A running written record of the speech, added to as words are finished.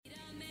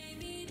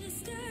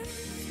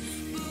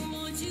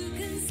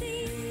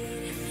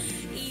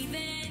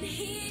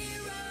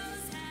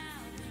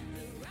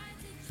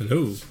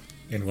Hello,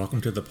 and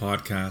welcome to the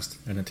podcast,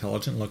 An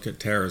Intelligent Look at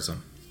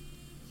Terrorism.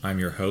 I'm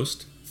your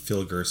host,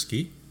 Phil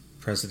Gursky,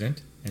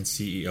 President and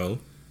CEO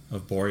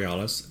of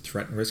Borealis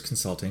Threat and Risk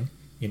Consulting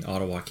in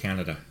Ottawa,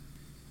 Canada.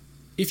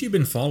 If you've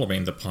been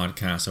following the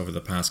podcast over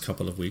the past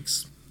couple of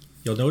weeks,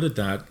 you'll note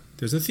that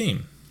there's a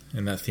theme,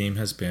 and that theme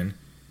has been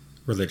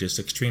religious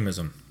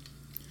extremism.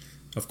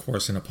 Of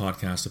course, in a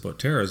podcast about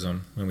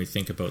terrorism, when we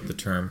think about the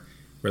term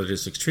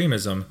religious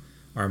extremism,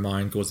 our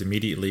mind goes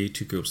immediately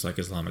to groups like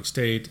Islamic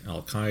State,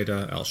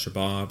 Al-Qaeda,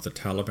 Al-Shabaab, the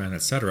Taliban,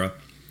 etc.,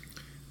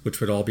 which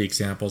would all be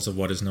examples of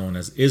what is known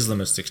as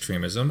Islamist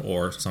extremism,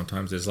 or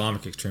sometimes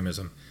Islamic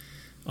extremism,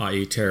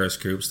 i.e.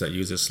 terrorist groups that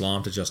use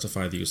Islam to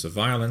justify the use of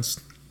violence,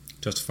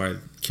 justify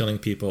killing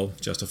people,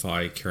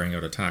 justify carrying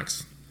out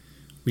attacks.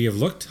 We have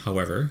looked,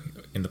 however,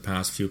 in the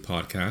past few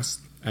podcasts,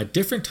 at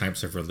different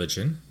types of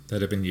religion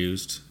that have been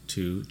used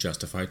to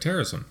justify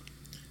terrorism.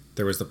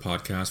 There was the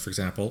podcast, for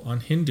example, on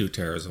Hindu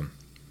terrorism.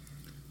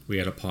 We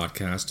had a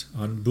podcast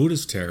on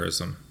Buddhist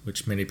terrorism,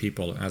 which many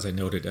people, as I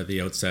noted at the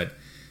outset,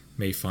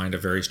 may find a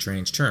very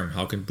strange term.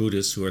 How can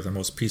Buddhists, who are the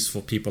most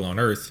peaceful people on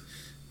earth,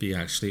 be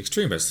actually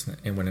extremists?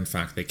 And when in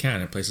fact they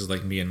can in places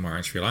like Myanmar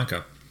and Sri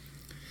Lanka.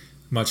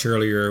 Much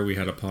earlier, we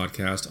had a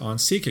podcast on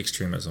Sikh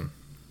extremism.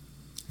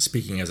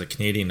 Speaking as a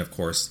Canadian, of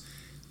course,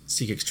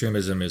 Sikh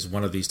extremism is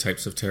one of these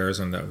types of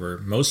terrorism that we're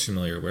most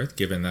familiar with,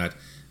 given that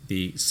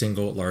the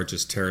single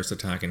largest terrorist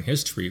attack in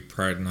history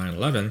prior to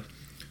 9/11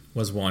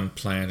 was one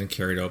planned and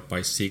carried out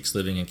by Sikhs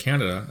living in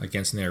Canada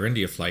against an Air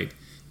India flight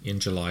in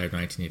July of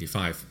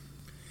 1985.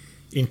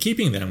 In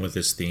keeping then with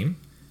this theme,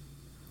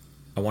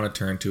 I want to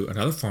turn to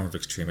another form of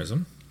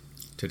extremism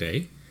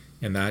today,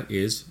 and that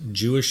is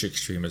Jewish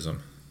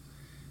extremism.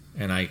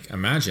 And I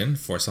imagine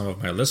for some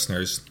of my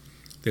listeners,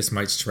 this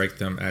might strike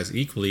them as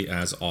equally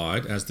as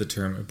odd as the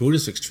term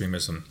Buddhist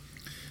extremism.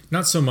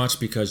 Not so much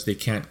because they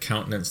can't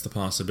countenance the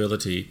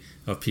possibility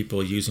of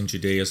people using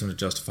Judaism to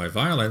justify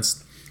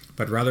violence,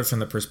 but rather from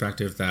the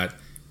perspective that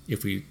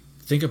if we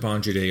think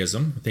upon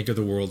Judaism, think of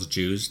the world's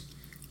Jews,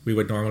 we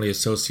would normally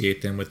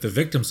associate them with the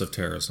victims of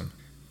terrorism.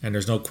 And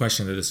there's no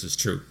question that this is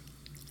true.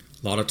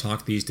 A lot of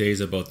talk these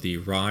days about the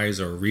rise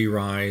or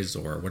re-rise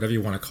or whatever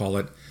you want to call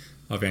it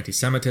of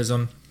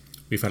anti-Semitism.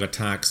 We've had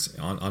attacks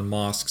on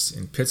mosques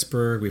in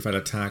Pittsburgh. We've had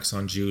attacks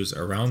on Jews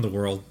around the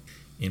world.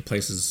 In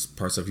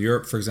parts of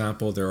Europe, for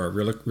example, there are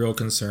real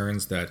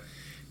concerns that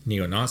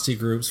neo-Nazi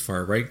groups,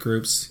 far-right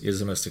groups,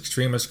 Islamist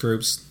extremist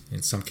groups,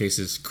 in some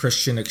cases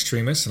Christian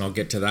extremists, and I'll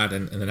get to that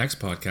in the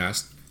next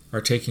podcast, are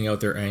taking out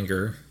their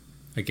anger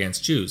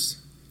against Jews.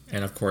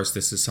 And of course,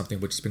 this is something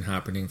which has been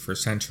happening for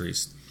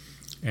centuries.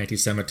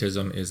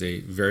 Anti-Semitism is a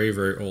very,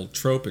 very old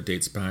trope. It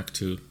dates back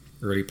to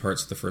early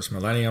parts of the first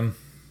millennium.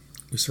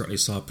 We certainly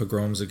saw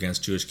pogroms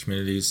against Jewish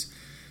communities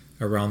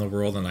around the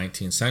world in the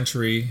 19th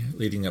century,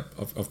 leading up,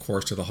 of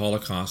course, to the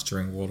Holocaust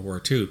during World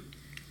War II.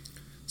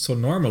 So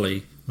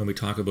normally, when we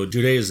talk about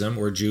Judaism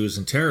or Jews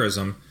and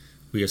terrorism,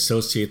 we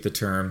associate the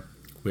term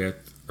with,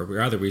 or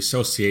rather we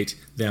associate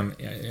them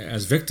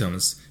as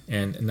victims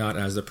and not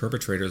as the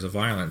perpetrators of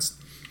violence.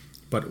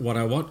 But what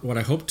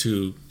I hope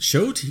to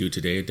show to you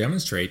today,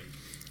 demonstrate,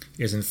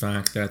 is in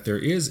fact that there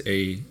is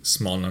a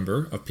small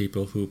number of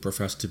people who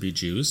profess to be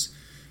Jews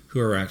who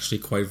are actually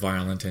quite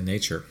violent in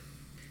nature.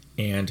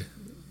 And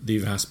the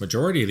vast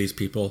majority of these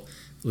people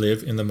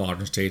live in the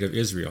modern state of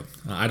Israel.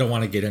 I don't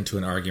want to get into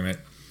an argument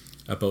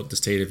about the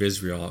state of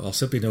Israel. I'll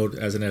simply note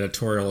as an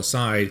editorial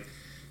aside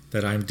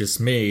that I'm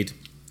dismayed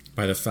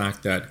by the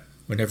fact that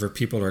whenever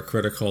people are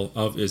critical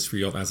of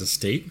Israel as a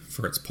state,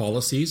 for its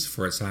policies,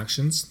 for its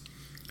actions,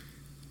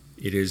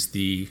 it is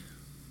the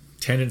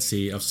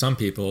tendency of some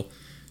people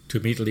to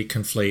immediately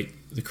conflate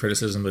the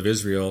criticism of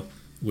Israel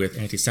with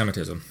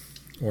anti-Semitism,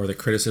 or the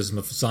criticism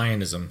of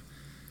Zionism,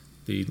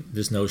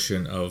 this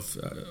notion of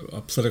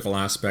a political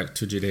aspect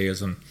to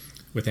Judaism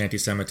with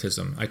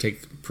anti-Semitism. I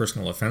take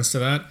personal offense to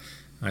that.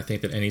 I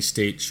think that any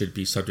state should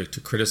be subject to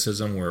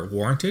criticism where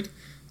warranted,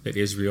 that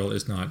Israel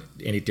is not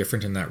any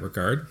different in that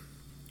regard,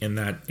 and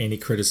that any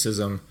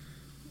criticism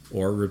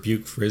or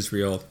rebuke for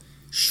Israel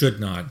should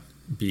not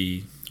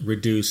be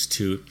reduced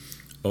to,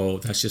 oh,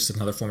 that's just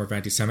another form of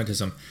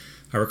anti-Semitism.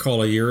 I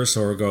recall a year or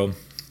so ago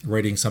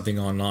writing something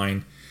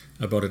online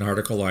about an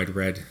article I'd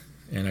read,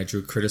 and I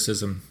drew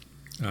criticism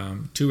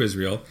to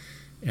Israel,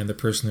 and the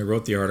person who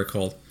wrote the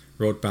article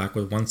wrote back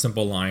with one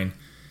simple line,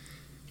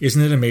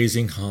 "Isn't it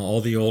amazing how all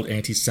the old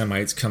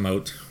anti-Semites come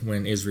out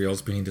when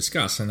Israel's being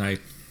discussed?" And I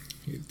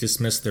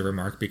dismissed the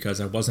remark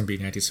because I wasn't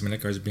being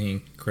anti-Semitic, I was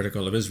being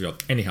critical of Israel.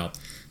 Anyhow,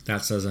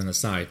 that's as an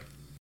aside.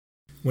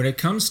 When it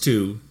comes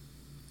to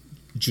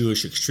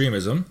Jewish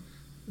extremism,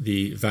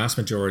 the vast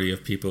majority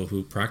of people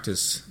who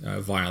practice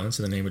violence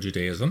in the name of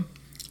Judaism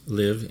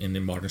live in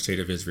the modern state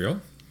of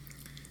Israel,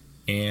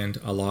 and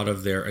a lot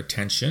of their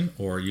attention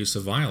or use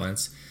of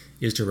violence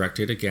is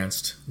directed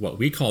against what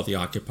we call the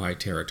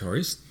occupied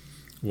territories,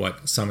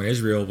 what some in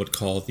Israel would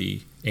call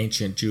the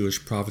ancient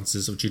Jewish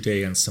provinces of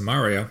Judea and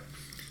Samaria.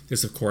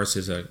 This, of course,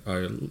 is a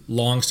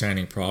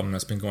long-standing problem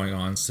that's been going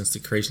on since the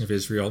creation of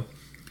Israel.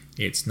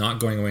 It's not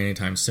going away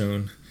anytime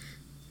soon.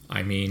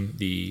 I mean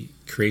the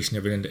creation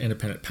of an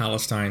independent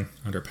Palestine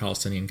under a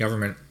Palestinian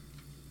government.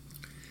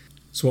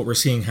 So what we're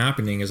seeing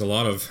happening is a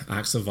lot of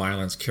acts of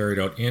violence carried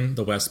out in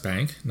the West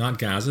Bank, not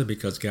Gaza,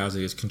 because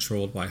Gaza is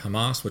controlled by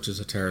Hamas, which is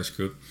a terrorist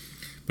group,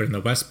 but in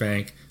the West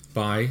Bank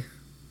by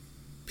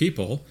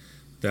people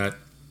that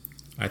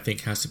I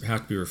think have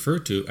to be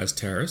referred to as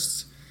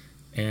terrorists,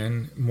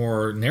 and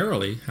more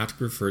narrowly have to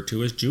be referred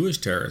to as Jewish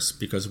terrorists,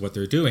 because what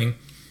they're doing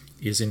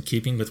is in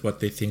keeping with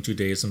what they think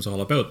Judaism is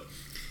all about.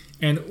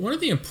 And one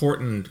of the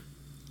important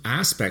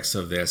aspects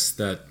of this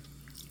that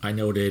I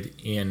noted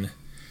in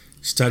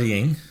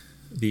studying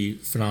the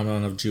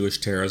phenomenon of Jewish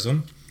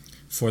terrorism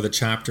for the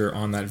chapter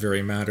on that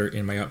very matter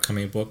in my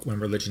upcoming book, When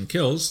Religion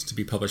Kills, to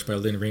be published by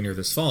Lynn Reiner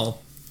this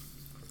fall,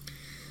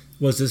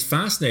 was this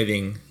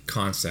fascinating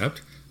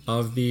concept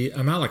of the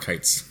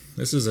Amalekites.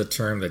 This is a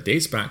term that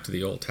dates back to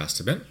the Old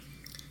Testament.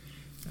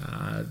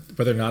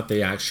 Whether or not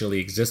they actually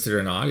existed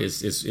or not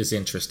is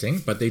interesting,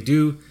 but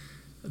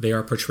they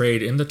are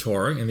portrayed in the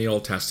Torah, in the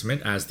Old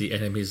Testament, as the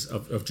enemies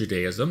of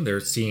Judaism.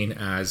 They're seen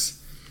as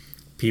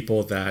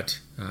people that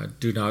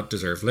do not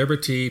deserve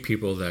liberty,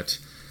 people that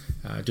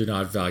do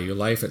not value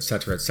life,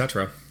 etc.,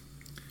 etc.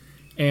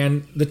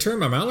 And the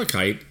term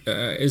Amalekite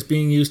is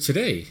being used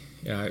today.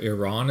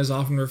 Iran is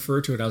often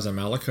referred to it as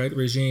Amalekite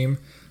regime.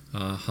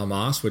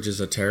 Hamas, which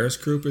is a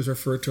terrorist group, is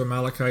referred to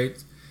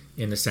Amalekite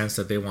in the sense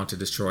that they want to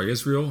destroy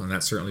Israel, and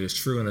that certainly is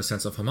true in the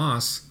sense of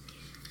Hamas.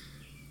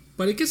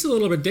 But it gets a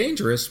little bit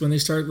dangerous when they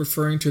start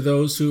referring to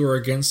those who are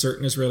against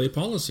certain Israeli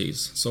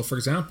policies. So, for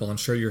example, I'm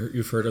sure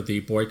you've heard of the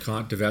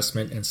Boycott,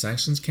 Divestment, and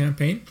Sanctions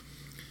campaign,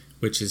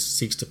 which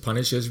seeks to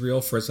punish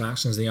Israel for its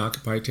actions in the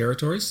occupied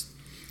territories.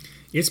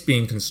 It's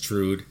being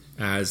construed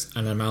as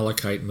an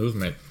Amalekite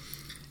movement.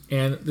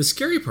 And the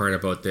scary part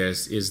about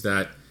this is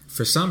that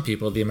for some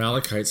people, the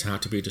Amalekites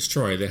have to be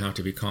destroyed. They have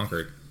to be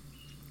conquered.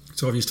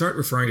 So if you start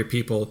referring to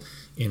people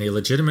in a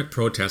legitimate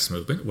protest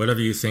movement, whatever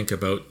you think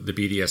about the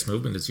BDS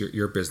movement is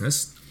your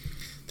business,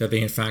 that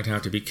they in fact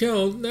have to be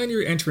killed, then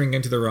you're entering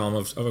into the realm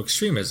of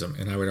extremism.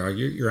 And I would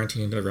argue you're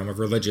entering into the realm of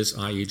religious,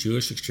 i.e.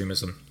 Jewish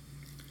extremism.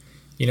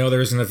 You know, there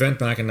was an event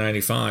back in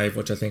 95,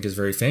 which I think is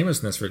very famous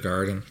in this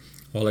regard, and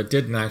while it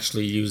didn't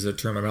actually use the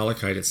term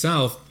Amalekite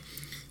itself,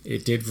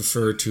 it did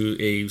refer to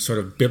a sort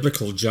of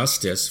biblical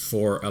justice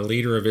for a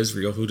leader of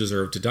Israel who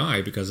deserved to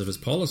die because of his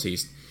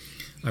policies.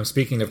 I'm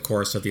speaking, of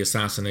course, of the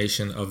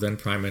assassination of then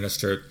Prime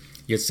Minister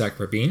Yitzhak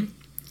Rabin.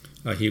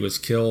 He was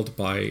killed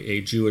by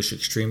a Jewish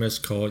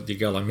extremist called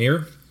Yigal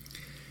Amir.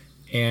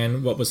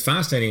 And what was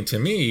fascinating to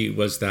me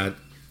was that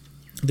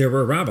there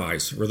were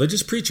rabbis,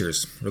 religious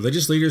preachers,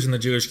 religious leaders in the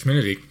Jewish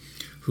community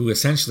who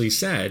essentially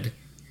said,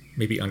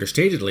 maybe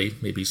understatedly,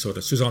 maybe sort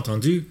of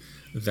sous-entendu,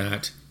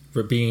 that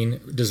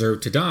Rabin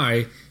deserved to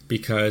die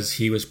because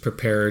he was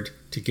prepared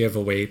to give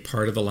away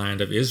part of the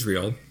land of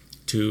Israel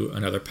to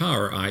another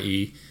power,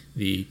 i.e.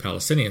 the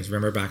Palestinians.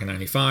 Remember back in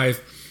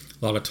 95,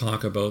 a lot of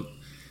talk about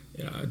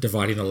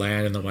dividing the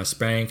land in the West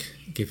Bank,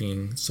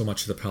 giving so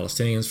much to the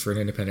Palestinians for an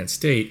independent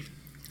state.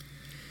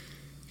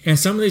 And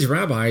some of these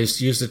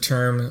rabbis used a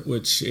term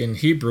which in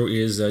Hebrew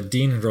is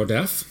din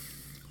rodef,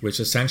 which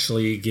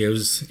essentially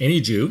gives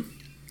any Jew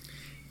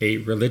a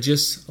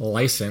religious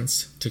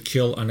license to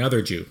kill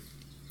another Jew,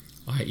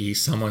 i.e.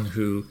 someone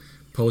who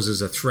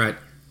poses a threat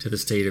to the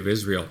state of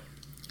Israel.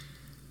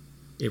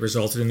 It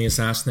resulted in the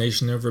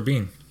assassination of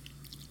Rabin.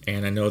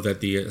 And I know that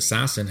the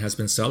assassin has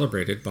been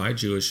celebrated by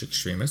Jewish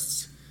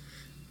extremists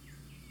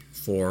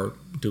for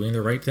doing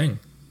the right thing,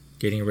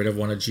 getting rid of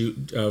one of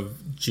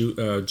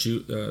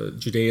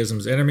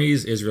Judaism's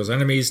enemies, Israel's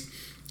enemies,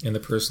 in the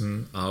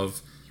person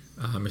of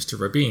Mr.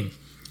 Rabin.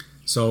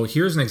 So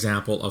here's an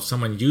example of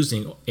someone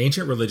using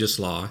ancient religious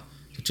law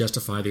to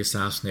justify the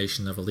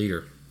assassination of a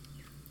leader.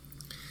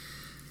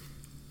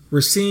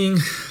 We're seeing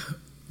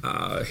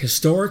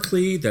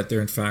historically that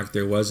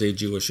there was a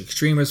Jewish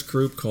extremist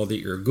group called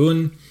the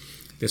Irgun.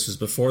 This was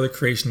before the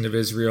creation of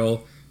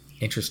Israel.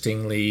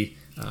 Interestingly,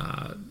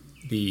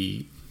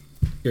 the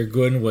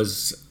Irgun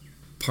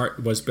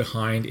was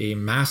behind a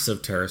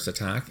massive terrorist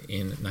attack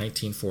in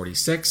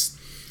 1946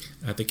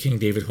 at the King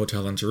David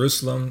Hotel in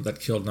Jerusalem that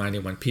killed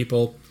 91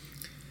 people.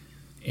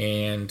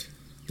 And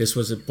this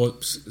was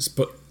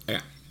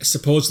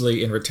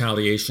supposedly in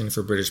retaliation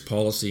for British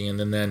policy and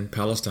the then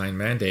Palestine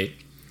Mandate.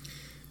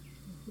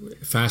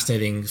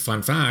 Fascinating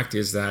fun fact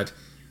is that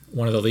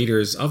one of the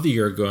leaders of the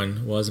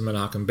Irgun was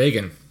Menachem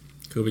Begin,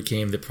 who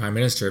became the Prime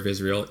Minister of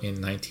Israel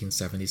in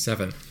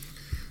 1977.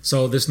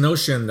 So this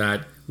notion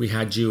that we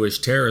had Jewish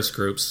terrorist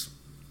groups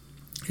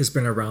has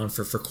been around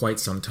for quite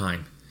some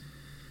time.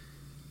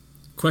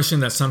 Question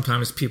that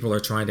sometimes people are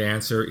trying to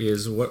answer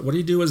is, what do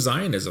you do with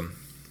Zionism?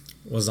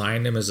 Well,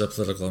 Zionism is a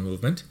political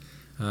movement.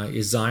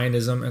 Is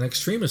Zionism an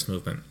extremist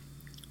movement?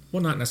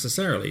 Well, not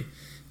necessarily.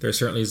 There are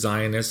certainly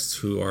Zionists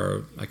who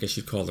are, I guess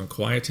you'd call them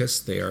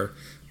quietists. They are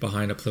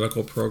behind a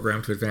political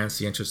program to advance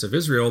the interests of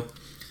Israel.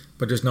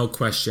 But there's no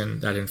question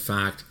that, in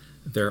fact,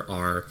 there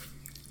are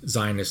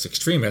Zionist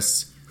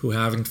extremists who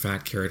have, in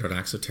fact, carried out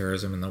acts of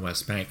terrorism in the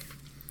West Bank.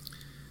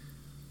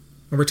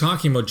 When we're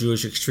talking about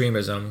Jewish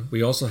extremism,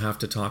 we also have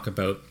to talk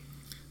about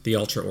the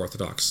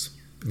ultra-Orthodox.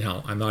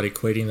 Now, I'm not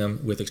equating them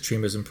with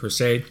extremism per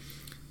se,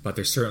 but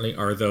there certainly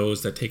are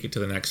those that take it to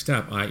the next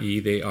step, i.e.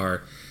 they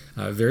are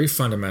very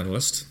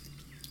fundamentalist.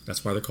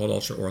 That's why they're called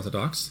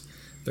ultra-Orthodox.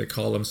 They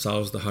call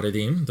themselves the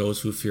Haredim,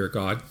 those who fear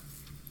God.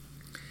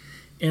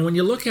 And when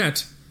you look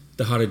at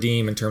the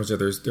Haredim in terms of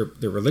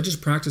their religious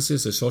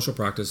practices, their social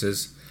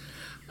practices,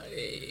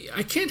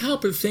 I can't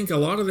help but think a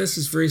lot of this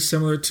is very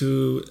similar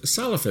to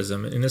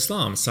Salafism in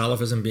Islam.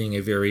 Salafism being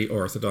a very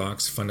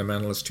orthodox,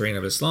 fundamentalist strain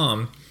of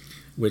Islam,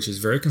 which is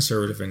very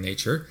conservative in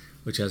nature,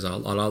 which has a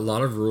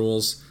lot of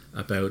rules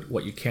about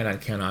what you can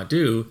and cannot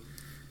do.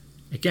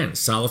 Again,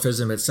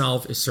 Salafism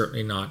itself is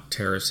certainly not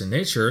terrorist in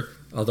nature,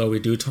 although we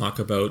do talk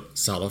about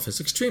Salafist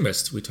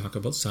extremists. We talk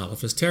about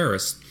Salafist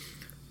terrorists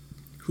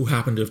who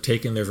happen to have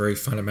taken their very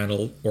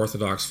fundamental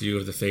orthodox view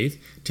of the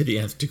faith to the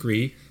nth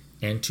degree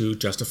and to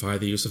justify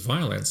the use of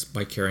violence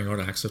by carrying out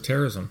acts of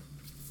terrorism.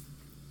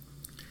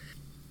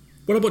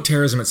 What about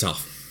terrorism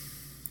itself?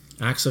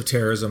 Acts of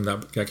terrorism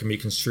that can be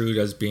construed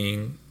as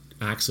being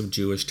acts of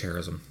Jewish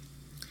terrorism.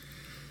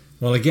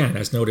 Well, again,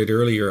 as noted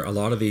earlier, a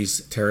lot of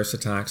these terrorist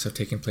attacks have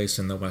taken place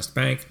in the West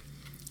Bank,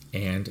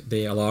 and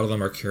a lot of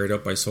them are carried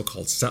out by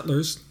so-called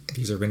settlers.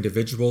 These are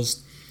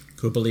individuals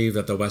who believe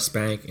that the West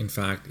Bank, in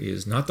fact,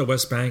 is not the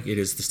West Bank, it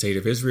is the State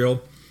of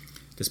Israel,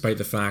 despite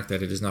the fact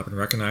that it has not been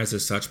recognized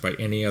as such by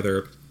any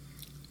other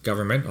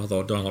government,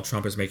 although Donald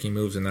Trump is making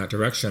moves in that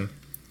direction.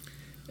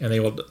 And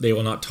they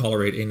will not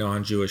tolerate a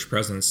non-Jewish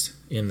presence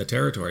in the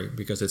territory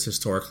because it's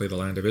historically the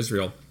land of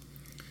Israel.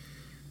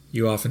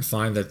 You often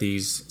find that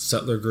these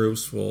settler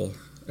groups will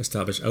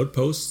establish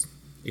outposts,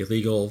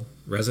 illegal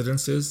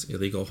residences,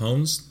 illegal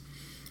homes,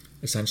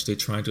 essentially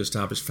trying to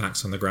establish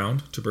facts on the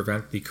ground to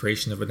prevent the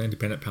creation of an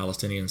independent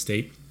Palestinian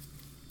state.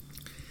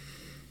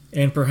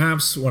 And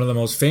perhaps one of the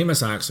most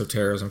famous acts of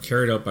terrorism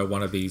carried out by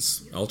one of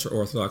these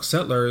ultra-Orthodox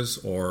settlers,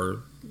 or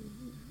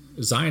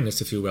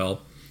Zionists, if you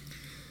will,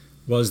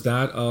 was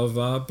that of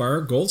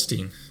Baruch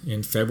Goldstein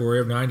in February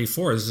of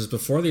 94. This is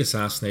before the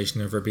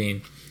assassination of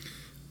Rabin,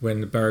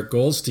 when Baruch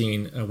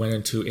Goldstein went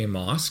into a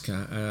mosque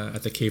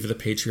at the Cave of the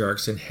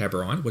Patriarchs in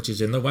Hebron, which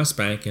is in the West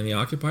Bank in the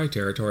occupied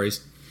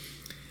territories,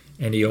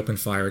 and he opened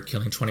fire,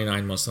 killing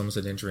 29 Muslims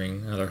and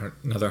injuring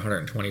another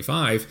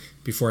 125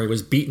 before he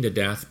was beaten to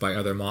death by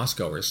other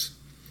mosque-goers.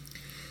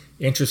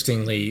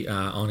 Interestingly,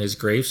 on his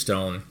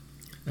gravestone,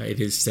 it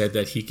is said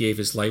that he gave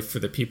his life for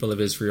the people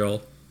of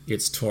Israel,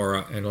 its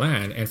Torah and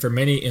land. And for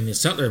many in the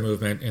settler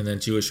movement and the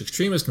Jewish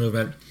extremist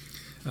movement,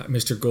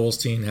 Mr.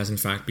 Goldstein has in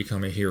fact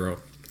become a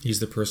hero. He's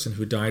the person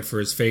who died for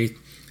his faith,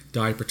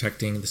 died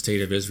protecting the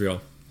state of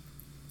Israel.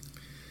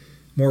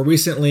 More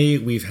recently,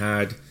 we've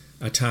had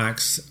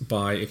attacks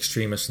by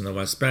extremists in the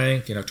West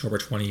Bank. In October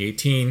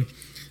 2018,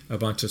 a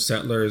bunch of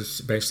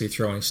settlers basically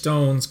throwing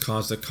stones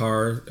caused a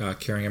car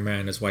carrying a man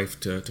and his wife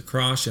to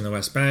crash in the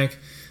West Bank,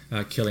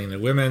 killing the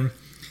women.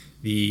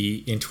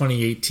 In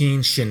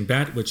 2018, Shin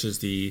Bet, which is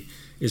the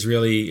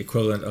Israeli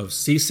equivalent of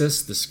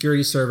CSIS, the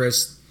security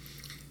service,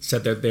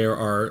 said that there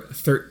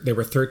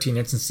were 13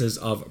 instances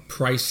of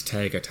price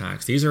tag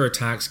attacks. These are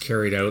attacks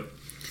carried out.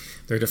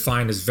 They're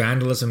defined as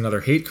vandalism and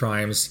other hate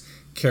crimes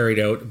carried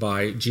out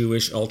by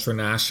Jewish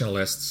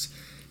ultranationalists,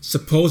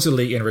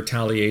 supposedly in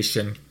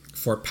retaliation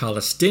for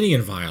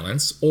Palestinian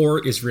violence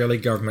or Israeli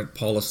government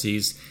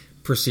policies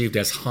perceived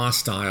as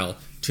hostile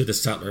to the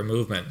settler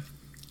movement.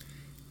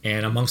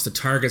 And amongst the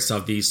targets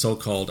of these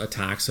so-called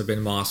attacks have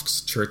been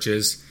mosques,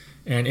 churches,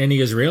 and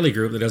any Israeli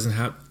group that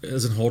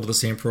doesn't hold to the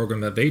same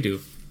program that they do.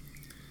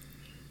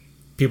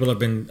 People have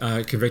been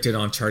convicted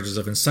on charges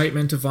of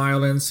incitement to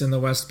violence in the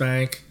West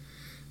Bank.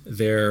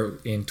 There,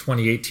 in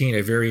 2018,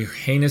 a very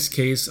heinous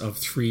case of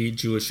 3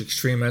 Jewish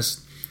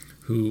extremists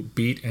who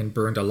beat and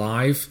burned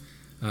alive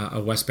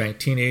a West Bank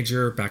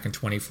teenager back in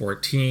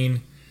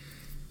 2014.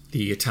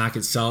 The attack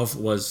itself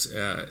was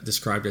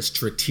described as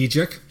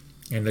strategic,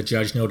 and the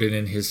judge noted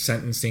in his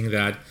sentencing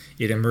that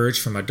it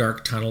emerged from a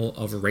dark tunnel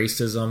of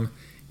racism,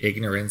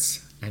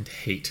 ignorance, and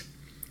hate.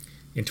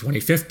 In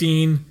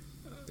 2015,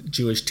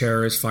 Jewish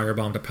terrorists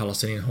firebombed a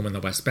Palestinian home in the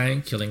West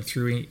Bank, killing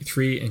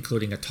three,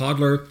 including a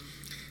toddler.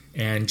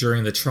 And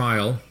during the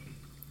trial,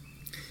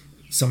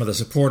 some of the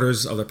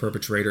supporters of the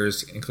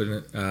perpetrators,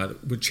 including,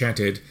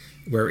 chanted,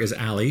 "Where is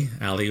Ali?"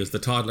 Ali was the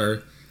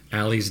toddler.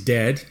 "Ali's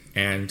dead."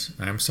 And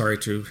I'm sorry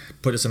to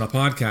put this in a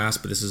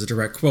podcast, but this is a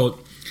direct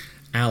quote.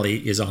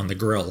 "Ali is on the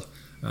grill."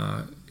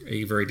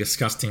 A very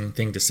disgusting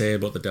thing to say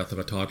about the death of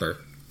a toddler.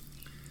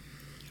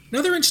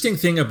 Another interesting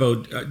thing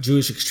about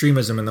Jewish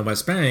extremism in the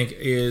West Bank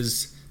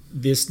is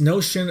this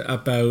notion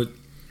about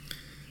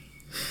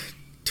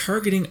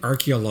targeting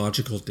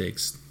archaeological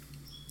digs.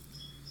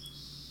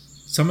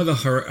 Some of the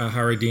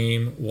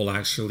Haredim will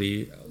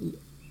actually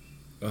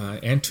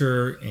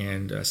enter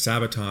and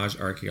sabotage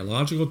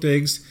archaeological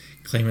digs,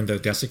 claiming they're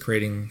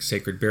desecrating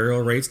sacred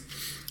burial rites.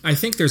 I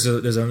think there's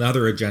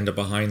another agenda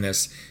behind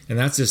this, and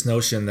that's this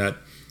notion that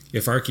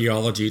if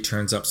archaeology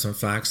turns up some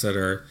facts that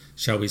are,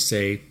 shall we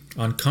say,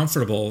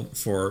 uncomfortable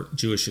for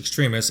Jewish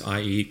extremists,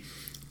 i.e.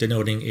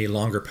 denoting a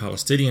longer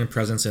Palestinian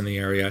presence in the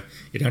area,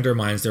 it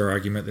undermines their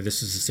argument that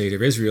this is the state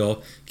of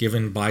Israel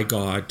given by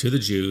God to the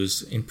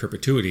Jews in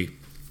perpetuity.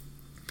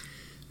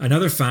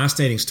 Another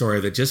fascinating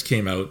story that just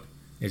came out,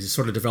 is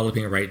sort of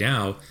developing right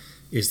now,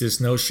 is this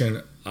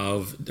notion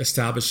of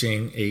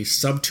establishing a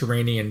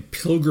subterranean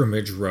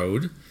pilgrimage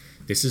road.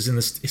 This is in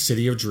the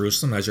city of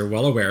Jerusalem. As you're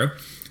well aware,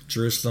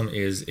 Jerusalem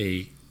is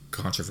a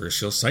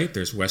controversial site.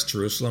 There's West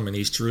Jerusalem and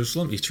East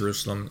Jerusalem. East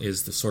Jerusalem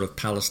is the sort of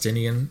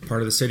Palestinian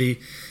part of the city.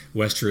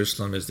 West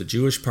Jerusalem is the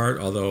Jewish part,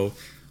 although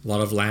a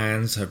lot of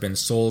lands have been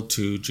sold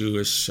to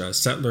Jewish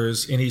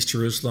settlers in East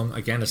Jerusalem,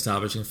 again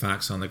establishing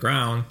facts on the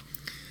ground.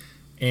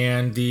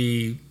 And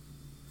the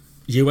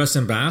U.S.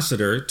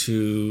 ambassador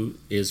to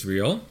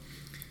Israel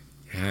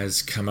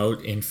has come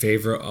out in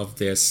favor of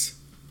this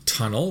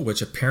tunnel,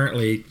 which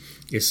apparently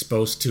is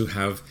supposed to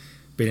have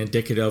been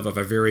indicative of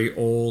a very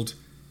old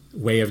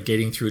way of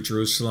getting through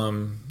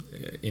Jerusalem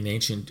in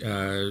ancient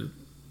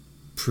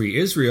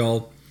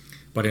pre-Israel,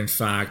 but in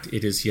fact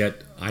it is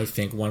yet, I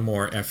think, one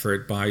more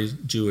effort by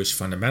Jewish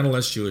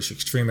fundamentalists, Jewish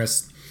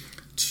extremists,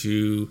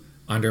 to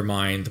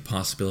undermine the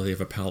possibility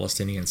of a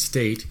Palestinian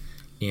state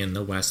in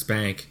the West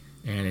Bank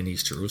and in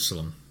East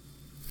Jerusalem.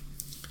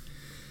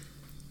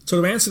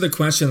 So to answer the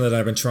question that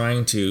I've been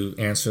trying to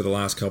answer the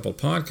last couple of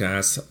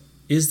podcasts,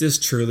 is this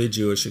truly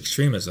Jewish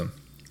extremism,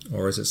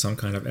 or is it some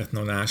kind of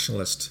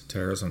ethno-nationalist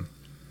terrorism?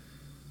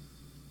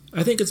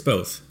 I think it's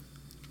both.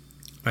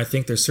 I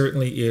think there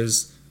certainly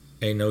is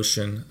a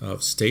notion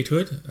of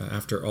statehood.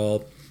 After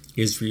all,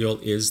 Israel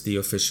is the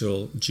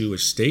official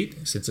Jewish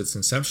state since its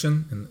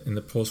inception in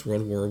the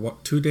post-World War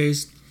II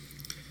days.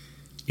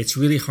 It's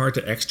really hard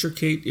to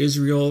extricate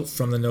Israel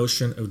from the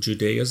notion of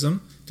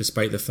Judaism,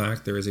 despite the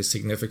fact there is a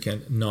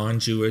significant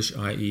non-Jewish,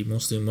 i.e.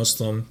 mostly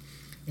Muslim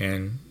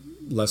and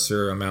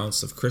lesser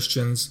amounts of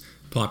Christians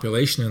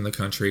population in the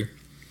country.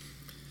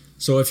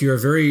 So if you're a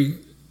very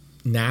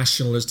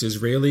nationalist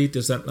Israeli,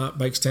 does that not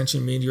by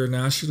extension mean you're a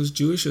nationalist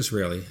Jewish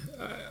Israeli?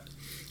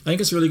 I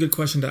think it's a really good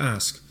question to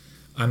ask.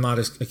 I'm not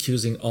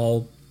accusing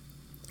all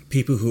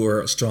people who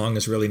are strong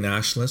Israeli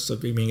nationalists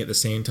of being at the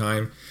same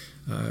time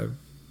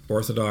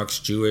Orthodox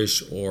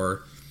Jewish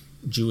or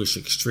Jewish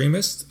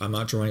extremists. I'm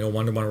not drawing a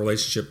one-to-one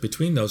relationship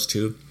between those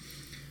two,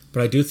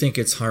 but I do think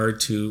it's hard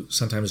to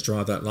sometimes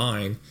draw that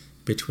line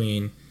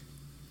between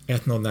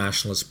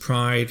ethno-nationalist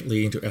pride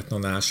leading to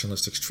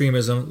ethno-nationalist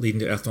extremism, leading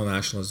to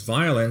ethno-nationalist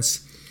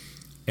violence,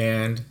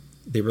 and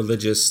the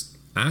religious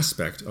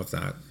aspect of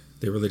that,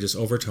 the religious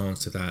overtones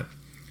to that.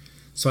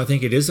 So I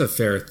think it is a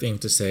fair thing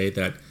to say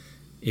that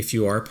if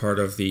you are part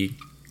of the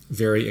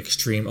very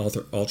extreme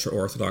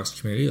ultra-Orthodox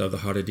community of the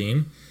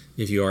Haredim,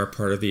 if you are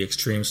part of the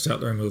extreme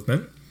settler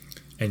movement,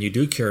 and you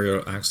do carry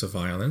out acts of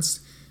violence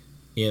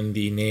in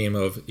the name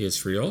of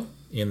Israel,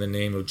 in the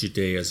name of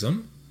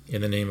Judaism,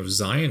 in the name of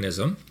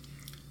Zionism,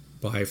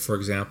 by, for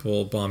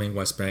example, bombing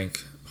West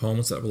Bank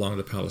homes that belong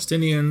to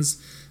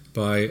Palestinians,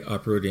 by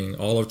uprooting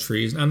olive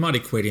trees. And I'm not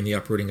equating the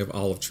uprooting of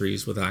olive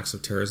trees with acts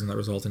of terrorism that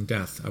result in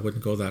death. I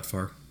wouldn't go that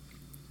far.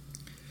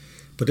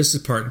 But this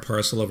is part and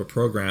parcel of a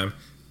program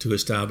to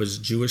establish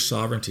Jewish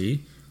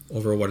sovereignty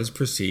over what is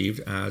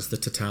perceived as the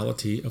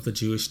totality of the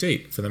Jewish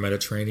state, from the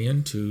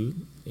Mediterranean to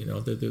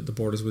the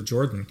borders with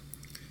Jordan.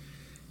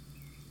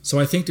 So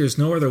I think there's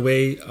no other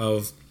way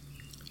of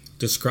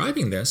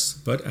describing this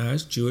but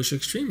as Jewish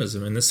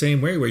extremism, in the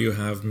same way where you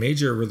have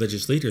major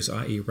religious leaders,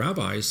 i.e.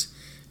 rabbis,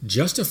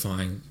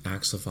 justifying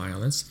acts of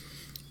violence,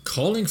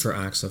 calling for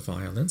acts of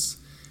violence,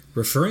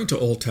 referring to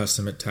Old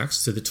Testament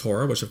texts, to the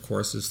Torah, which of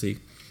course is the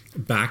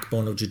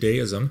backbone of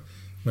Judaism.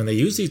 When they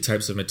use these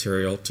types of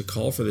material to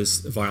call for this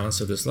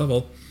violence at this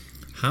level,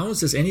 how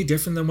is this any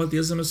different than what the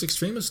Islamist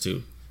extremists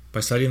do by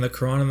citing the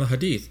Quran and the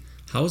Hadith?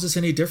 How is this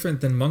any different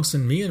than monks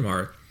in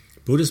Myanmar,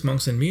 Buddhist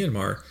monks in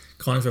Myanmar,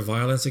 calling for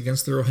violence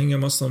against the Rohingya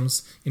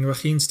Muslims in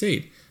Rakhine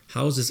State?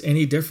 How is this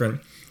any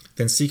different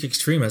than Sikh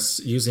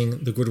extremists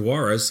using the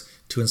Gurdwaras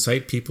to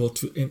incite people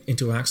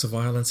into acts of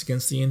violence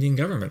against the Indian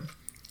government?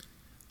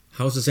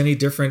 How is this any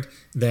different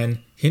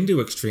than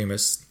Hindu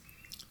extremists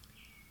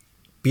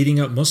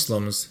beating up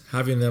Muslims,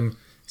 having them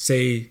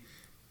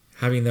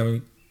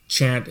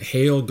chant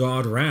Hail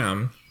God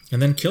Ram,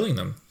 and then killing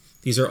them?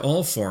 These are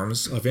all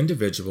forms of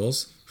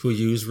individuals who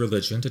use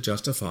religion to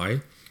justify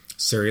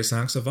serious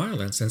acts of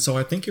violence. And so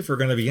I think if we're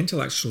going to be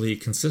intellectually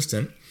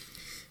consistent,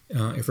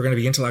 if we're going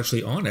to be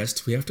intellectually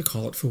honest, we have to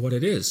call it for what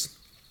it is.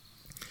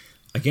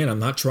 Again, I'm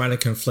not trying to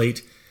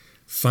conflate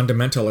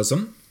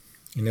fundamentalism,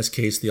 in this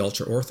case the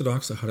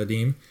ultra-Orthodox, the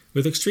Haredim,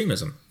 with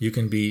extremism. You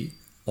can be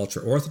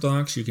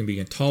ultra-Orthodox, you can be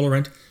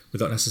intolerant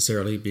without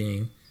necessarily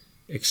being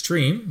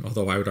extreme,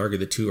 although I would argue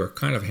the two are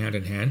kind of hand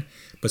in hand,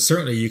 but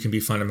certainly you can be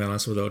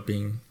fundamentalist without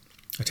being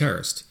a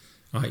terrorist,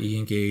 i.e.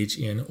 engage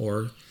in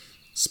or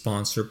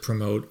sponsor,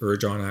 promote,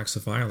 urge on acts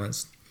of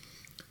violence.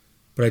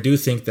 But I do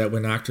think that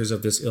when actors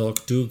of this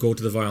ilk do go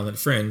to the violent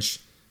fringe,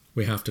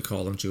 we have to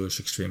call them Jewish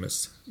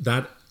extremists.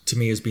 That, to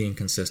me, is being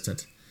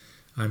consistent.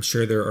 I'm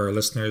sure there are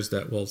listeners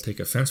that will take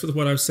offense with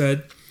what I've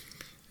said,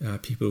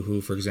 people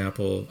who, for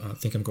example,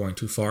 think I'm going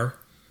too far.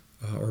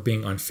 or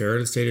being unfair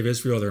to the state of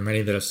Israel. There are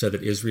many that have said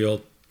that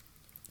Israel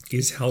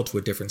is held to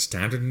a different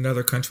standard in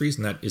other countries,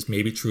 and that is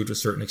maybe true to a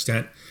certain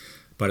extent.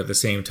 But at the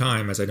same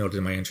time, as I noted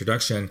in my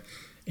introduction,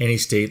 any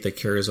state that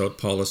carries out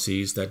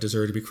policies that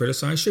deserve to be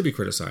criticized should be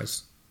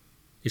criticized.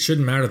 It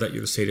shouldn't matter that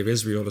you're the state of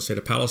Israel, the state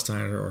of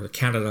Palestine, or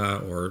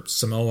Canada, or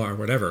Samoa, or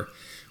whatever.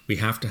 We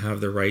have to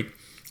have the right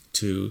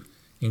to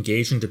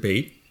engage in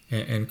debate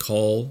and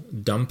call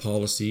dumb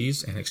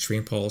policies and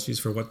extreme policies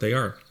for what they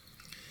are.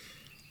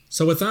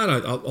 So with that,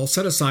 I'll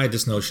set aside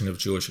this notion of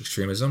Jewish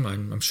extremism.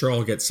 I'm sure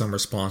I'll get some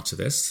response to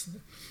this.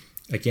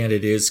 Again,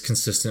 it is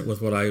consistent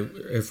with what I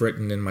have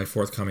written in my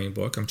forthcoming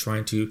book. I'm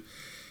trying to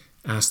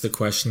ask the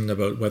question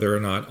about whether or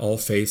not all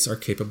faiths are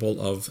capable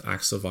of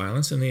acts of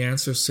violence, and the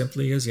answer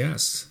simply is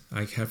yes.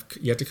 I have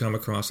yet to come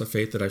across a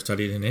faith that I've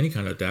studied in any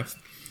kind of depth,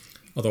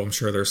 although I'm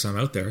sure there are some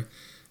out there,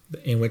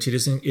 in which it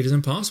is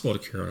impossible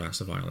to carry out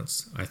acts of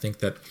violence. I think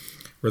that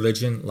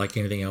religion, like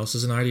anything else,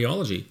 is an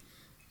ideology.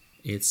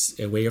 It's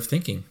a way of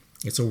thinking.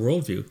 It's a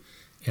worldview.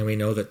 And we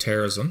know that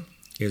terrorism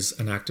is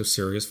an act of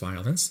serious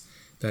violence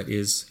that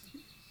is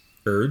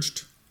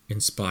urged,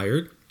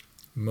 inspired,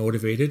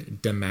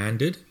 motivated,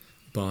 demanded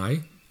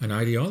by an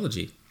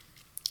ideology.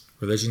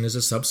 Religion is a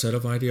subset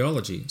of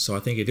ideology. So I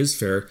think it is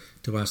fair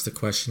to ask the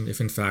question if,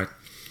 in fact,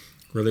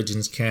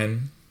 religions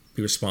can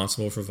be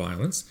responsible for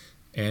violence,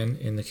 and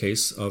in the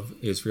case of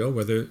Israel,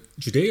 whether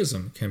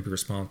Judaism can be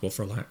responsible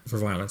for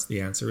violence. The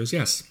answer is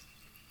yes.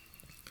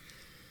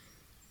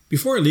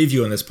 Before I leave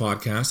you on this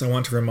podcast, I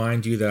want to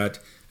remind you that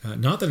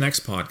not the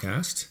next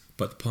podcast,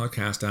 but the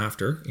podcast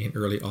after, in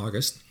early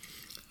August,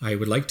 I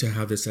would like to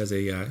have this as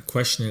a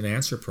question and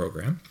answer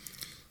program.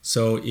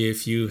 So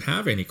if you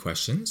have any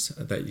questions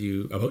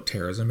about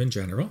terrorism in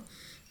general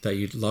that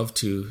you'd love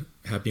to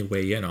have me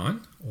weigh in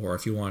on, or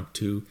if you want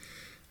to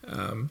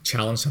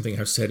challenge something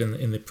I've said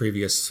in the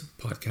previous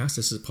podcast,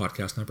 this is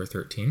podcast number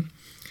 13,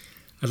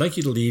 I'd like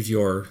you to leave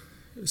your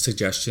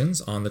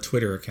suggestions on the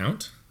Twitter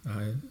account,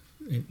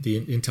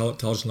 the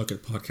Intelligent Look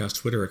at Podcast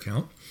Twitter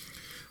account,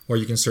 or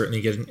you can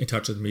certainly get in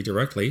touch with me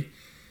directly.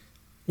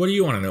 What do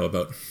you want to know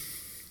about?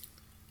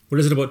 What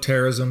is it about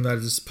terrorism that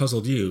has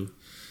puzzled you?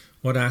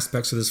 What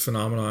aspects of this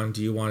phenomenon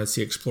do you want to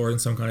see explored in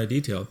some kind of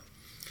detail?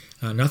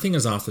 Nothing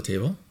is off the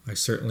table. I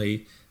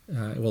certainly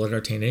will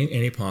entertain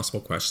any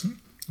possible question.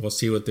 We'll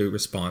see what the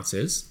response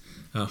is.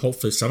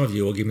 Hopefully some of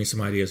you will give me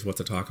some ideas what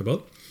to talk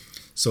about.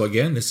 So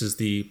again, this is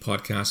the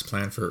podcast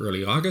planned for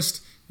early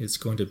August. It's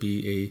going to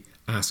be a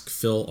Ask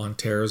Phil on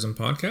Terrorism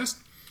podcast.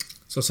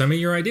 So send me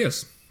your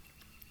ideas.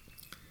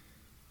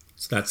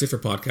 So that's it for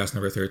podcast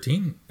number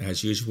 13.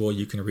 As usual,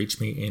 you can reach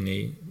me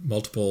in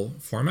multiple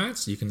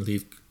formats. You can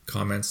leave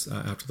comments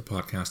after the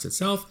podcast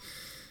itself.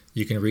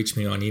 You can reach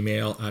me on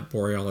email at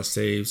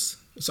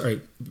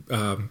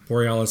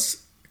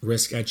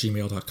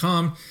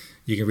borealisrisk@gmail.com.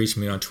 You can reach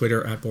me on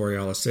Twitter at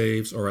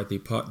borealissaves, or at the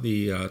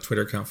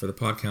Twitter account for the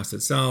podcast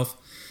itself.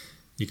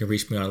 You can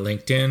reach me on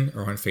LinkedIn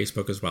or on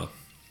Facebook as well.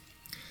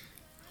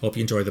 Hope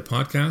you enjoyed the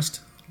podcast.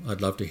 I'd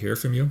love to hear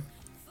from you.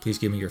 Please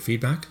give me your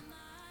feedback.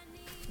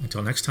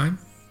 Until next time,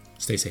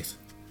 stay safe.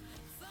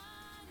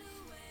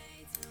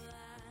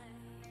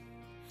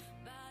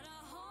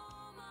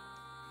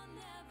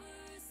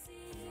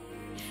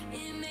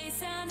 It may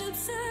sound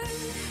absurd,